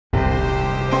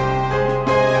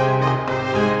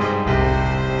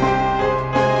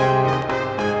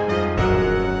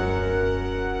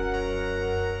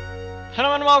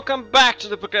welcome back to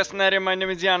the Procrastinator. My name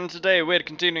is Jan and today we're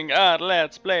continuing our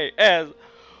Let's Play as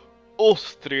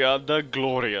Austria the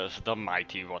Glorious, the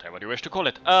Mighty, whatever you wish to call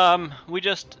it. We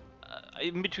just,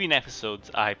 in between episodes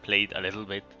I played a little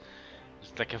bit.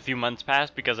 Just like a few months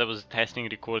passed because I was testing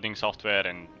recording software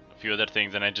and a few other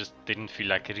things and I just didn't feel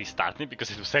like restarting it because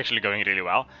it was actually going really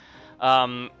well.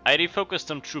 I refocused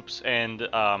some troops and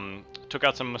took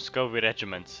out some Muscovy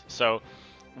regiments. So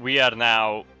we are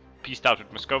now peaced out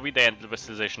with Muscovy. They ended the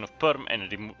vassalization of Perm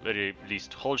and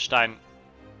released Holstein,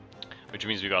 which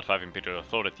means we got 5 Imperial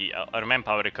Authority. Our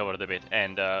manpower recovered a bit,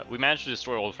 and we managed to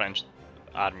destroy all French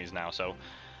armies now, so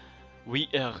we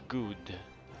are good.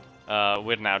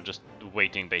 We're now just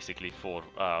waiting basically for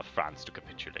France to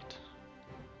capitulate.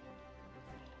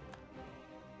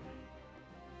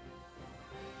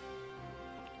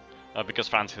 Because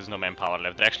France has no manpower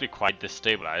left. They're actually quite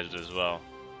destabilized as well.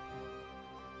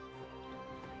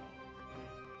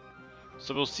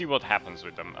 So we'll see what happens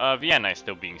with them. Vienna is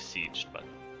still being sieged, but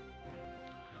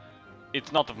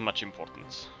it's not of much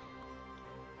importance.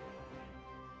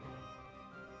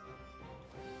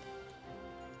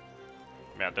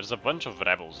 Yeah, there's a bunch of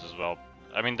rebels as well.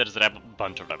 I mean, there's a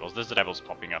bunch of rebels. There's rebels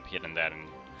popping up here and there in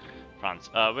France.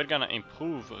 We're gonna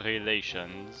improve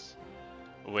relations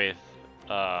with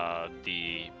some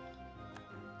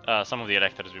of the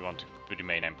electors. We want to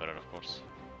remain emperor, of course.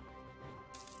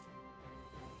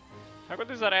 How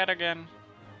good is our heir again?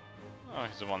 Oh,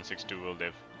 he's a 162, will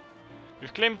live.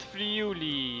 We've claimed free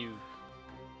leave.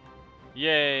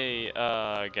 Yay!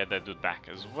 Get that dude back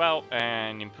as well,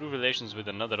 and improve relations with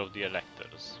another of the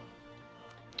electors.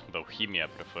 Bohemia,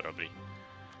 preferably.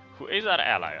 Who is our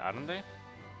ally, aren't they?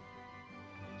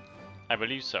 I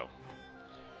believe so.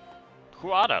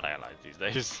 Who are our allies these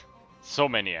days? So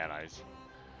many allies.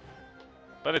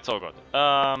 But it's all good.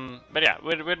 But yeah,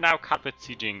 we're now carpet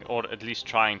sieging, or at least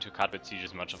trying to carpet siege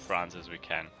as much of France as we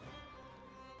can.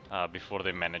 Before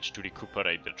they manage to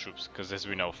recuperate their troops, because as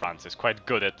we know, France is quite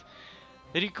good at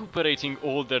recuperating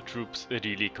all their troops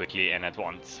really quickly and at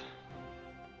once.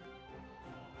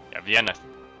 Yeah, Vienna,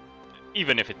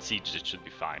 even if it's sieged, it should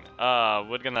be fine.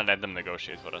 We're gonna let them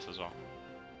negotiate for us as well.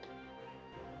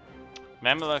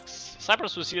 Mamluks,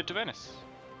 Cyprus was ceded to Venice.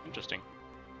 Interesting.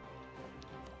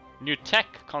 New tech,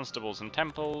 constables and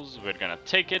temples. We're gonna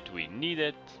take it, we need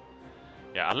it.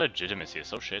 Yeah, our legitimacy is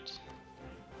so shit.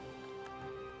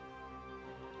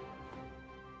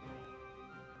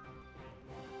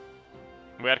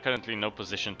 We are currently in no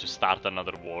position to start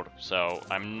another war, so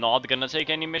I'm not gonna take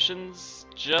any missions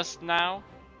just now.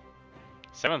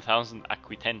 7,000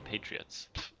 Aquitaine Patriots.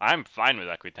 Pff, I'm fine with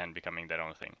Aquitaine becoming their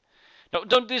own thing. No,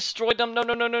 don't destroy them! No,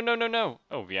 no, no, no, no, no, no!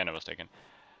 Oh, Vienna was taken.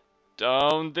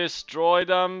 Don't destroy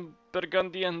them,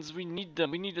 Burgundians. We need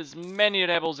them. We need as many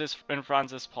rebels in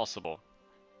France as possible.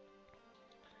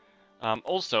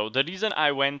 Also, the reason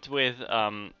I went with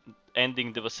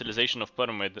ending the vassalization of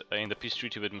Perm in the peace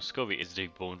treaty with Muscovy is they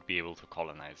won't be able to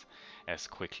colonize as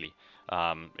quickly,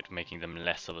 making them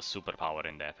less of a superpower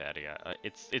in that area.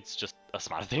 It's just a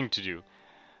smart thing to do.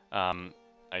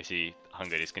 I see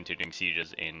Hungary is continuing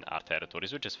sieges in our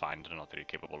territories, which is fine. They're not really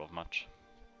capable of much.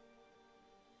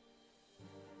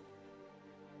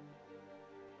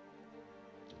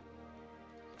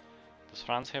 Does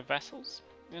France have vassals?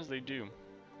 Yes, they do.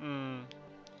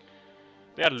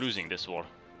 They are losing this war,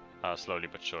 slowly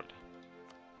but surely.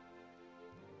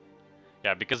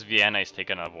 Yeah, because Vienna is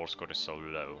taken, our war score is so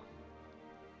low.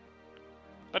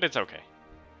 But it's okay.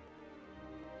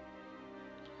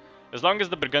 As long as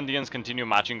the Burgundians continue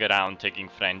marching around, taking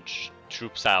French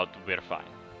troops out, we're fine.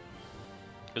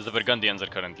 Because the Burgundians are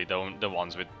currently the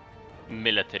ones with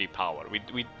military power.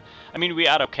 I mean, we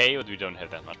are okay, but we don't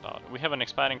have that much power. We have an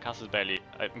expiring Casus Belli,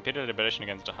 Imperial Liberation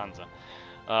against the Hansa.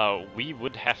 We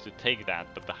would have to take that,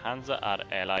 but the Hansa are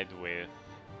allied with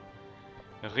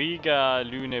Riga,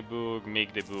 Lüneburg,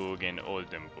 Magdeburg, and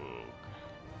Oldenburg.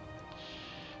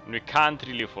 And we can't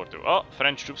really afford to. Oh,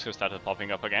 French troops have started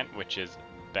popping up again, which is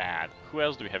bad. Who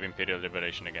else do we have Imperial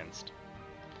Liberation against?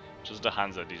 Just the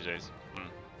Hansa these days.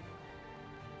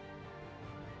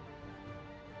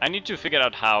 I need to figure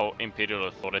out how Imperial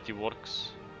Authority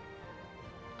works,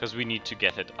 because we need to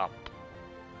get it up.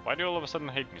 Why do you all of a sudden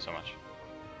hate me so much?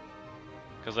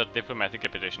 Because our diplomatic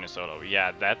reputation is so low.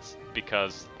 Yeah, that's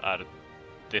because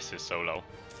this is so low.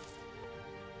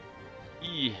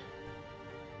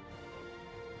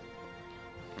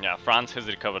 Yeah, France has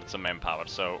recovered some manpower,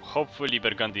 so hopefully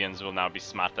Burgundians will now be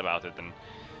smart about it and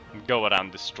go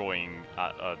around destroying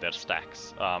their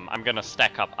stacks. I'm gonna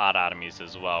stack up our armies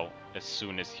as well as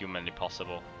soon as humanly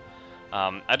possible.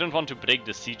 I don't want to break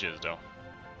the sieges though.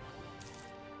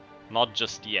 Not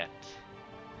just yet.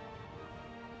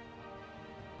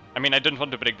 I mean, I don't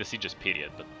want to break the sieges,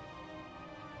 period, but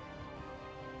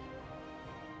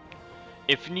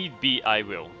if need be, I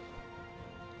will.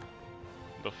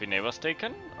 Dauphiné was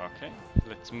taken. Okay,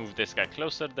 let's move this guy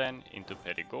closer then into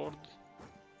Perigord.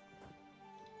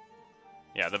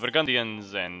 Yeah, the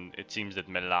Burgundians, and it seems that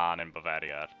Milan and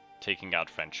Bavaria are taking out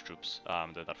French troops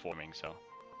that are forming, so.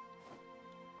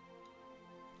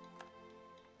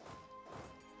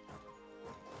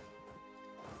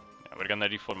 Yeah, we're gonna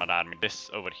reform our army. This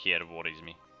over here worries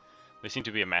me. They seem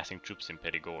to be amassing troops in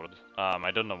Perigord.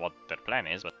 I don't know what their plan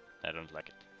is, but I don't like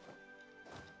it.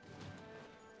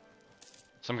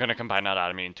 So I'm gonna combine our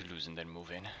army in Toulouse and then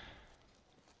move in.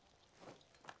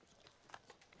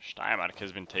 Steiermark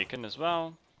has been taken as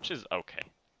well, which is okay.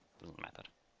 Doesn't matter.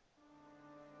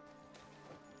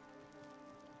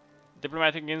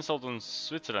 Diplomatic insult on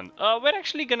Switzerland. We're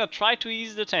actually gonna try to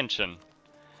ease the tension.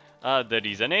 The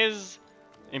reason is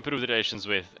improved relations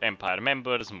with Empire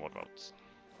members, more votes.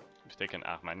 We've taken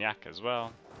Armagnac as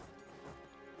well.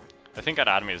 I think our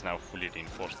army is now fully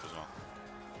reinforced as well.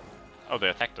 Oh, they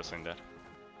attacked us in there.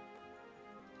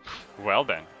 Well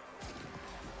then.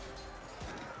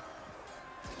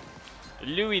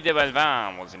 Louis de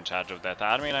Valvin was in charge of that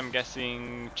army, and I'm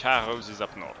guessing Charles is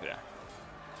up north, yeah.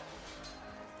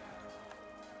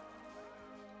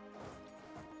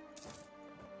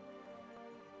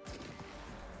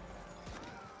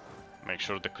 Make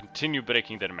sure to continue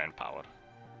breaking their manpower.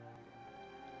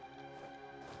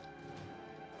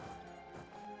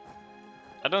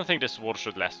 I don't think this war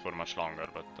should last for much longer,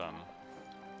 but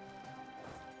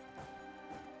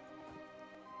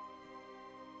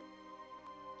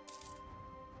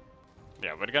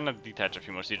yeah, we're gonna detach a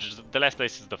few more sieges. The less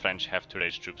places the French have to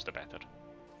raise troops, the better.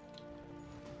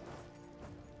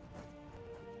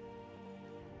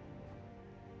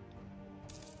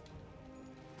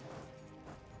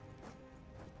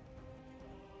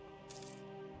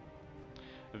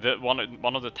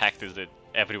 One of the tactics that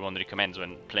everyone recommends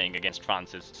when playing against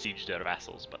France is siege their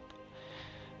vassals, but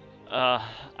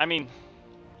I mean,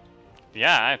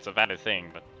 yeah, it's a valid thing,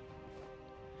 but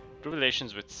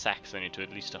relations with Saxony to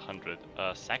at least 100.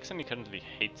 Saxony currently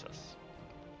hates us,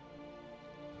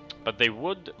 but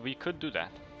we could do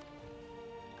that.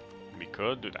 We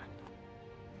could do that.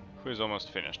 Who is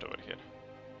almost finished over here?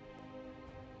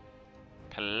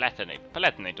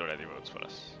 Palatinate already votes for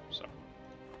us, so.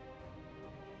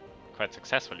 Quite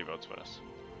successfully votes for us.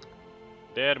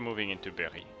 They're moving into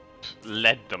Berry.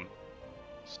 Let them.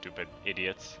 Stupid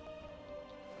idiots.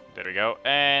 There we go.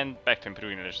 And back to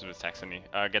improving relations with Saxony.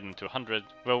 Get them to 100.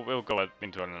 We'll go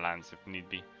into an alliance if need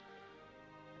be.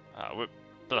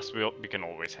 Plus, we can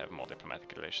always have more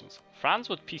diplomatic relations. France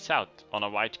would peace out on a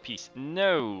white peace.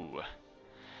 No!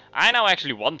 I now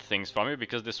actually want things from you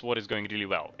because this war is going really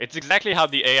well. It's exactly how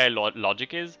the AI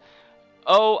logic is.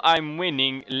 Oh, I'm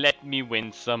winning, let me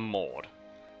win some more.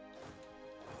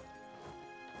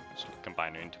 Let's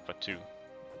combine it into P2.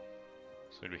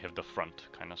 So we have the front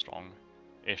kind of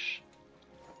strong-ish.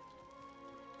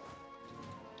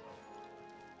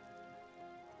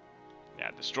 Yeah,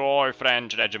 destroy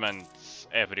French regiments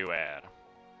everywhere.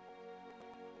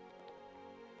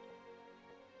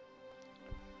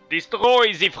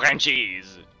 Destroy the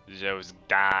Frenchies! Those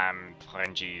damn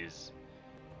Frenchies.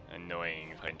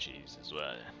 Annoying Frenchies as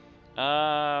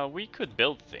well. We could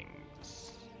build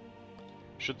things.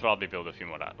 Should probably build a few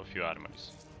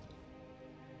armies.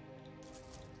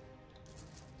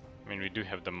 I mean, we do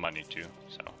have the money too,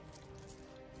 so.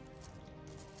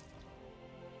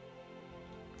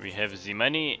 We have the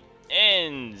money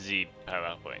and the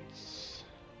PowerPoints.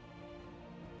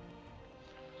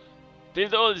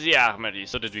 Build all the armory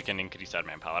so that we can increase our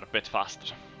manpower a bit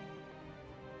faster.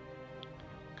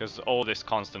 Because all this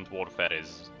constant warfare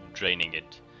is draining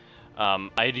it.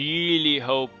 I really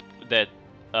hope that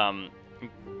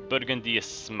Burgundy is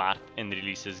smart and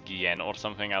releases Guyenne or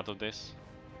something out of this.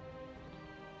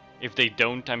 If they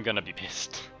don't, I'm gonna be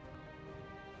pissed.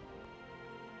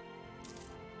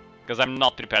 Because I'm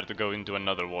not prepared to go into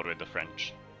another war with the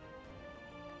French.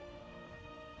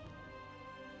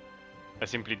 I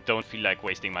simply don't feel like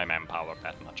wasting my manpower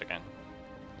that much again.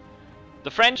 The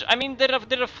French, I mean,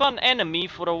 they're a fun enemy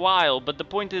for a while, but the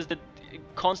point is that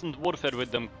constant warfare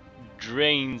with them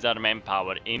drains our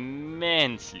manpower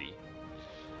immensely.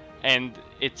 And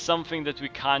it's something that we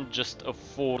can't just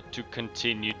afford to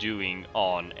continue doing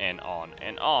on and on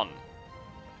and on.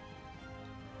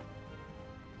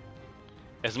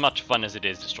 As much fun as it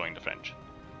is destroying the French.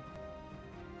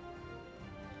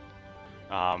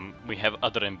 We have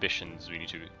other ambitions we need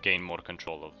to gain more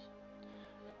control of.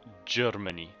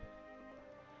 Germany.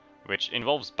 Which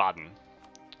involves Baden,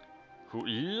 who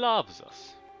loves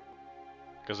us.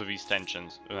 because of these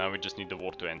tensions. Now we just need the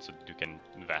war to end so that you can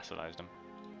vassalize them.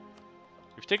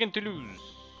 We've taken Toulouse.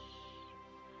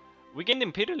 We gained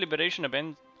Imperial Liberation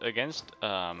against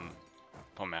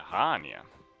Pomerania.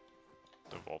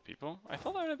 Of all people. I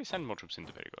thought I would be sent more troops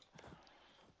into. Very good.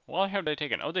 What have they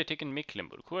taken? Oh, they've taken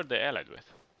Mecklenburg. Who are they allied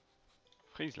with?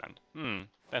 Friesland.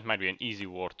 That might be an easy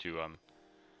war to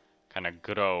kind of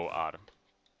grow our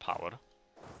power.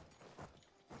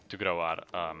 To grow our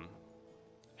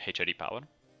HRE power.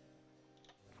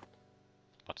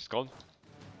 What's it called?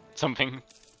 Something.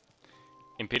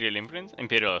 Imperial influence?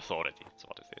 Imperial authority. That's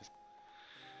what it is.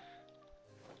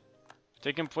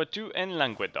 Taken Poitou and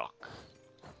Languedoc.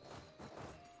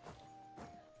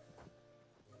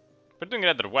 We're doing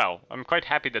rather well. I'm quite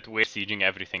happy that we're sieging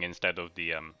everything instead of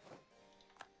the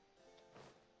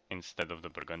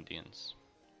Burgundians.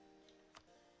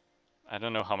 I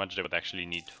don't know how much they would actually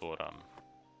need for to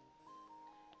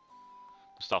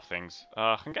stop things.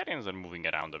 Hungarians are moving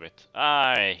around a bit.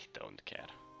 I don't care.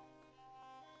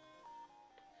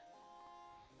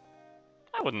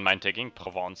 I wouldn't mind taking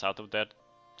Provence out of that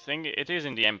thing. It is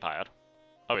in the Empire.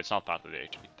 Oh, it's not part of the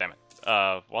HB. Damn it.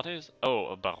 What is?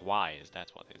 Oh, Barrois is.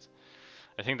 That's what it is.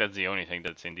 I think that's the only thing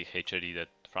that's in the HRE that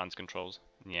France controls.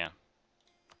 Yeah.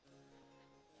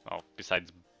 Well,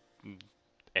 besides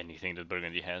anything that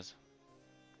Burgundy has.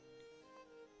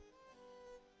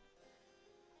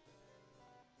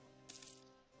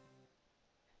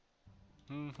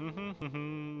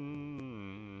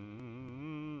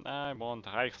 I want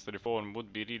Reichsreform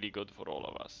would be really good for all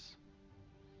of us.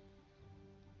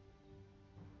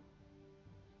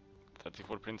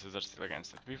 34 princes are still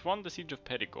against it. We've won the siege of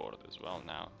Perigord as well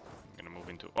now. I'm gonna move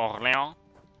into Orléans.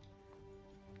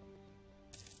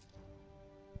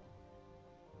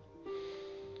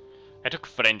 I took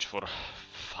French for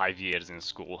 5 years in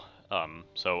school,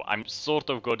 so I'm sort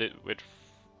of good with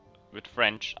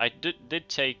French. I did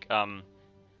take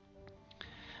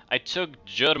I took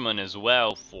German as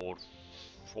well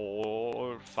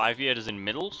for 5 years in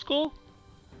middle school.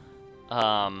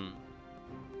 Up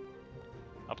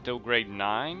till grade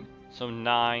 9. So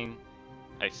 9,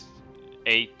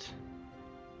 8,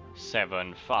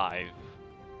 7, 5.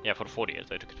 Yeah, for 4 years.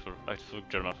 I took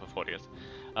German for 4 years.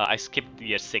 I skipped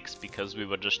year 6 because we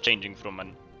were just changing from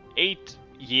an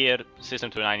 8-year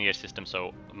system to a 9-year system,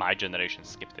 so my generation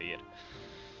skipped a year.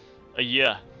 A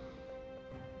year.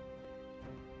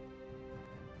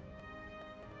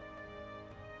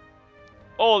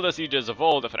 All the sieges of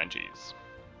all the Frenchies.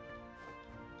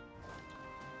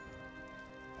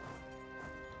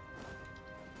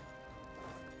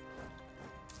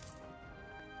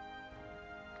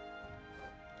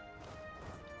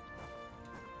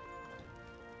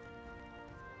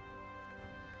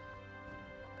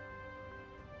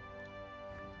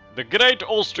 The Great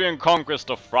Austrian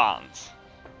Conquest of France.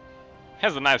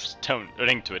 Has a nice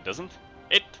ring to it, doesn't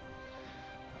it?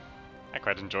 I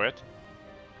quite enjoy it.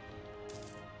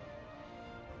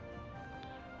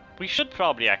 We should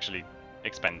probably actually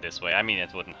expand this way. I mean,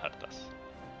 it wouldn't hurt us.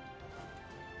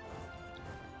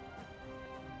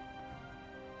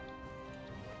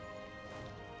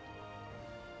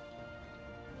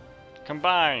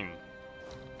 Combine!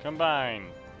 Combine!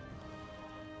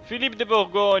 Philippe de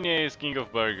Bourgogne is King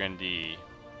of Burgundy.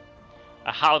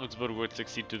 A Habsburg would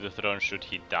succeed to the throne should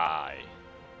he die.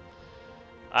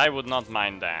 I would not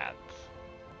mind that.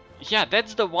 Yeah,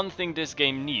 that's the one thing this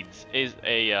game needs, is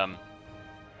a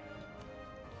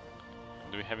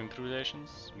Do we have improved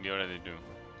relations? We already do.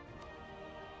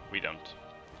 We don't.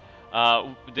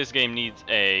 This game needs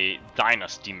a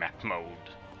dynasty map mode.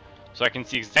 So I can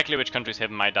see exactly which countries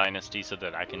have my dynasty so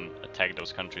that I can attack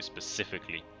those countries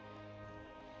specifically.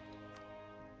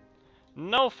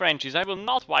 No, Frenchies, I will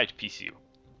not white peace you.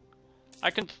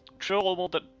 I control more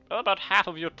than about half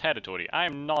of your territory. I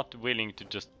am not willing to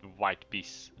just white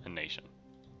peace a nation.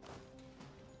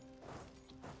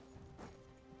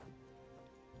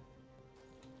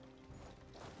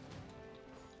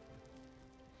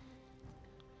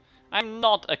 I'm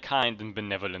not a kind and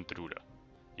benevolent ruler,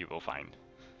 you will find.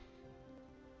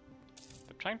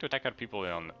 They're trying to attack our people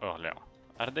on Orléans.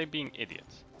 Are they being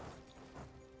idiots?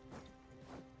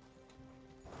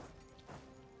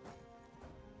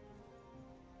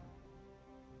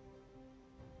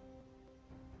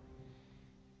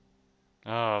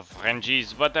 Oh,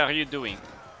 Frenchies, what are you doing?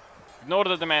 Ignore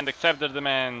the demand, accept their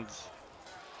demands.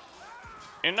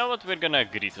 You know what, we're gonna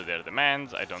agree to their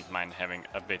demands. I don't mind having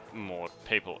a bit more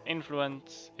papal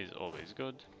influence, is always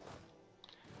good.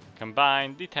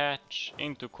 Combine, detach,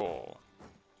 into core.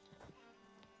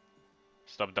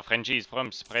 Stop the Frenchies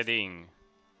from spreading. 。 . 。 . . . . . . . . . . . . . . . . . . . . . . . . . . . . . . . . . . . . . . . . . . . . . . . . . . . . .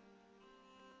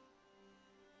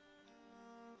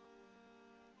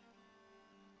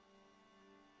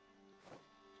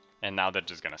 And now they're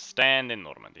just gonna stand in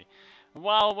Normandy.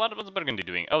 Wow, what was Burgundy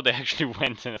doing? Oh, they actually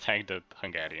went and attacked the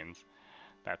Hungarians.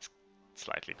 That's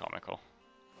slightly comical.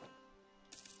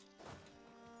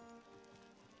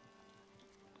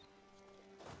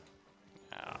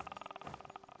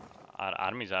 Our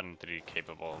armies aren't really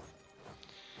capable.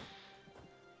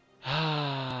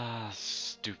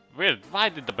 Stupid. Why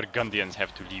did the Burgundians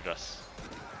have to leave us?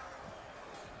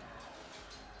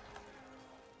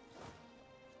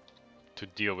 To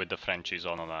deal with the Frenchies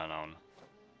on our own.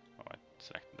 Oh, I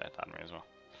selected that army as well.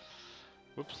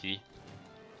 Whoopsie.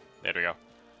 There we go.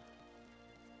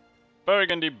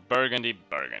 Burgundy, Burgundy,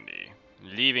 Burgundy.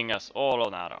 Leaving us all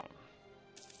on our own.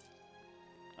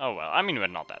 Oh well, I mean we're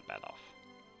not that bad off.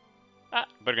 Ah,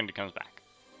 Burgundy comes back.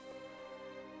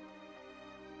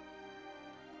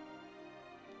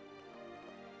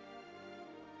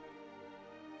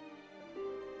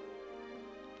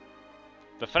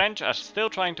 The French are still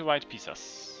trying to white piece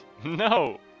us.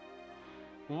 No!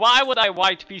 Why would I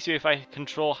white piece you if I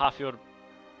control half your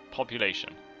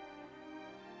population?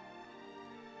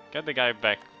 Get the guy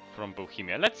back from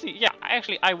Bohemia. Let's see. Yeah,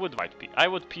 actually, I would white piece. I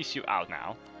would piece you out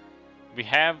now. We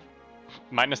have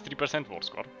minus 3% war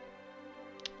score.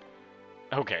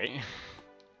 Okay.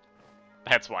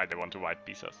 That's why they want to white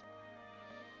piece us.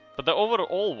 But the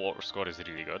overall war score is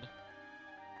really good.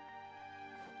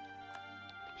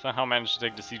 Somehow managed to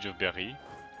take the siege of Berry.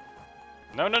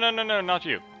 No, no, no, no, no, not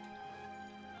you.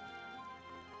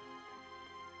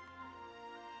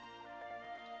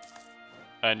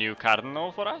 A new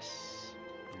cardinal for us?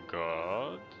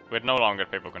 Good. We're no longer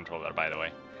papal controller, by the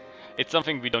way. It's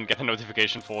something we don't get a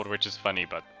notification for, which is funny,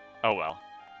 but oh well.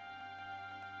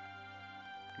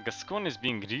 Gascon is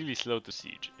being really slow to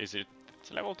siege. Is it?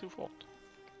 It's a level 2 fort.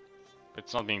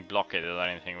 It's not being blockaded or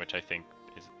anything, which I think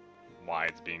is why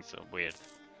it's being so weird.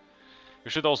 We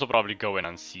should also probably go in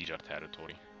and siege our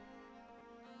territory.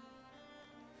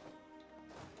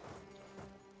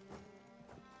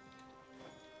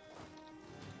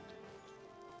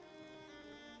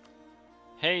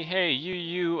 Hey, hey,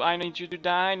 you, I need you to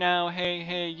die now. Hey,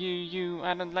 hey, you,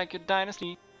 I don't like your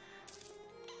dynasty.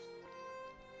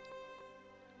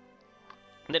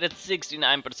 They're at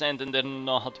 69% and they're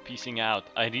not piecing out.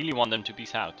 I really want them to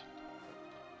piece out.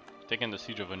 Taking the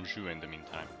siege of Anjou in the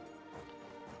meantime.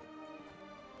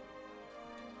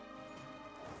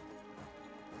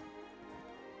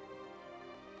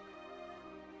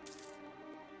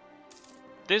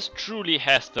 This truly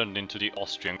has turned into the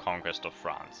Austrian conquest of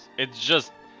France. It's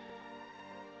just...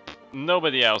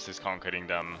 nobody else is conquering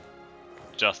them.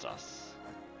 Just us.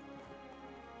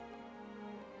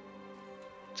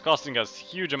 It's costing us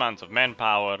huge amounts of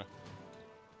manpower.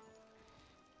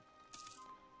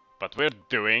 But we're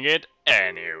doing it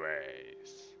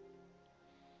anyways.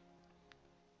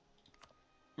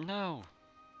 No.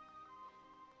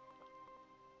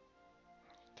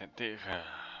 We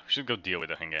should go deal with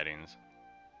the Hungarians.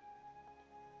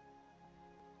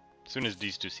 As soon as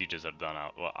these two sieges are done,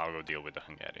 I'll go deal with the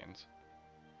Hungarians.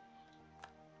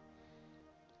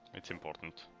 It's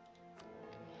important.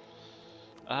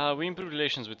 We improve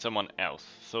relations with someone else,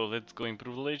 so let's go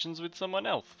improve relations with someone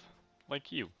else,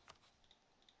 like you.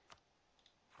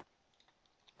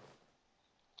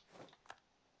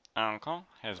 Ancon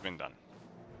has been done.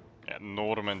 Yeah,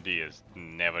 Normandy is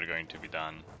never going to be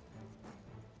done.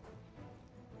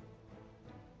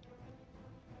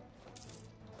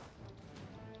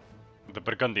 The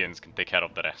Burgundians can take care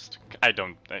of the rest.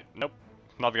 Nope,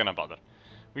 not gonna bother.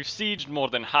 We've sieged more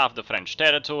than half the French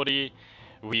territory.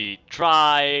 We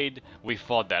tried, we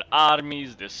fought their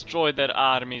armies, destroyed their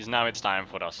armies. Now it's time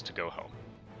for us to go home.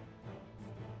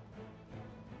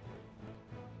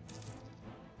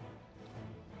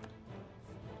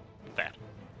 There.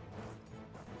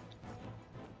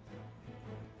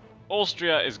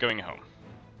 Austria is going home.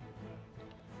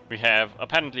 We have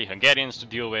apparently Hungarians to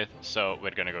deal with, so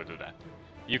we're gonna go do that.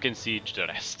 You can siege the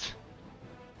rest.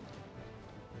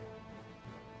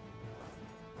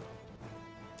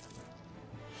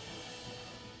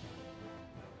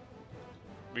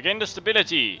 We gained the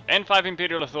stability and 5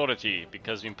 imperial authority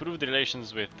because we improved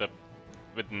relations with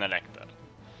an elector.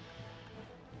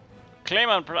 Claim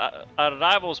our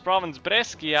rival's province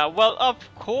Brescia. Well, of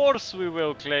course we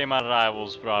will claim our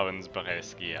rival's province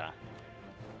Brescia.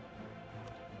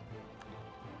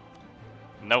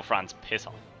 No, France, piss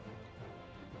off.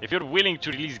 If you're willing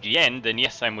to release Guienne, then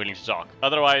yes, I'm willing to talk.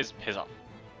 Otherwise, piss off.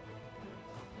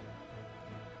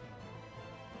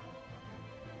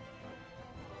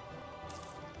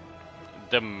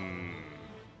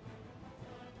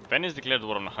 Venice declared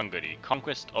war on Hungary.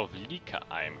 Conquest of Lika,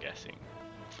 I am guessing.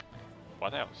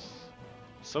 What else?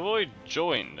 Savoy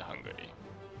joined Hungary.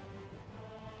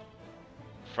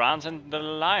 France and the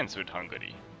alliance with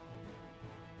Hungary.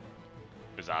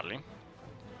 Bizarrely.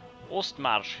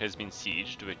 Ostmarsch has been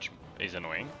sieged, which is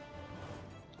annoying.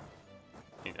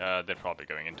 They're probably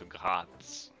going into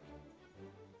Graz.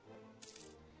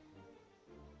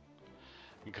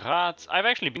 Graz. I've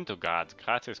actually been to Graz.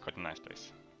 Graz is quite a nice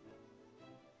place.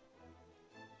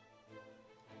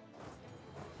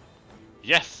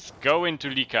 Yes, go into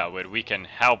Lika where we can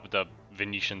help the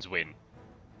Venetians win.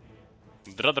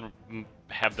 I'd rather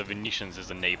have the Venetians as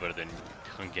a neighbor than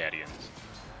Hungarians.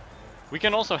 We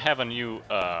can also have a new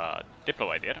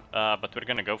Diplo idea, but we're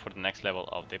gonna go for the next level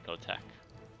of Diplo tech.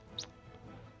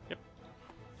 Yep.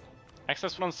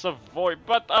 Access from Savoy,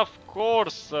 but of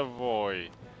course Savoy.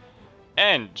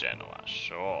 And Genoa,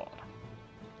 sure.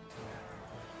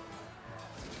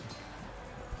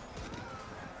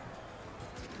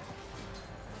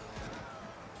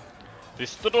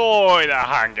 Destroy the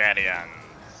Hungarians!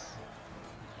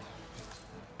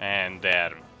 And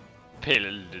their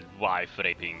pilled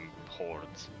wife-raping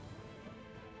hordes.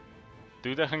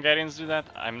 Do the Hungarians do that?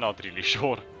 I'm not really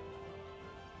sure.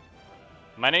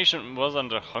 My nation was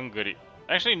under Hungary.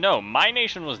 Actually, no, my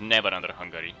nation was never under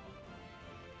Hungary.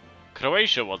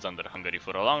 Croatia was under Hungary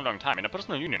for a long, long time, in a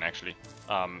personal union, actually.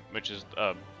 Which is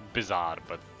bizarre,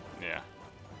 but yeah.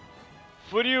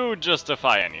 For you,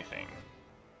 justify anything.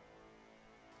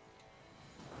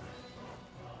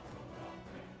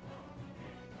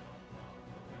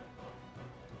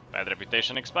 Bad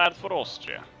reputation expired for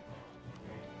Austria.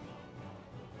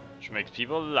 Which makes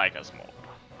people like us more.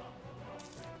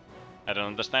 I don't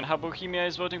understand how Bohemia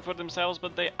is voting for themselves,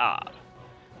 but they are.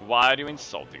 Why are you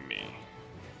insulting me?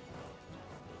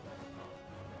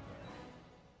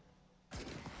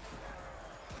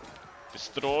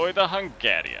 Destroy the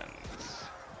Hungarians.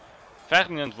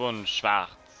 Ferdinand von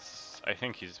Schwarz. I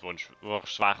think he's von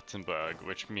Schwarzenberg,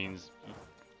 which means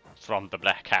from the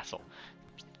Black Castle.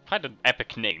 Quite an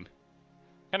epic name.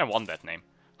 Kinda want that name.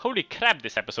 Holy crap,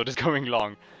 this episode is going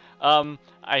long.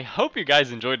 I hope you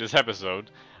guys enjoyed this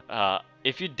episode.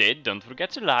 If you did, don't forget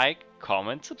to like,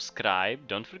 comment, subscribe.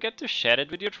 Don't forget to share it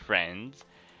with your friends.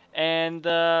 And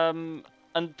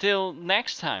until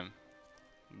next time,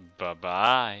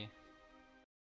 bye-bye.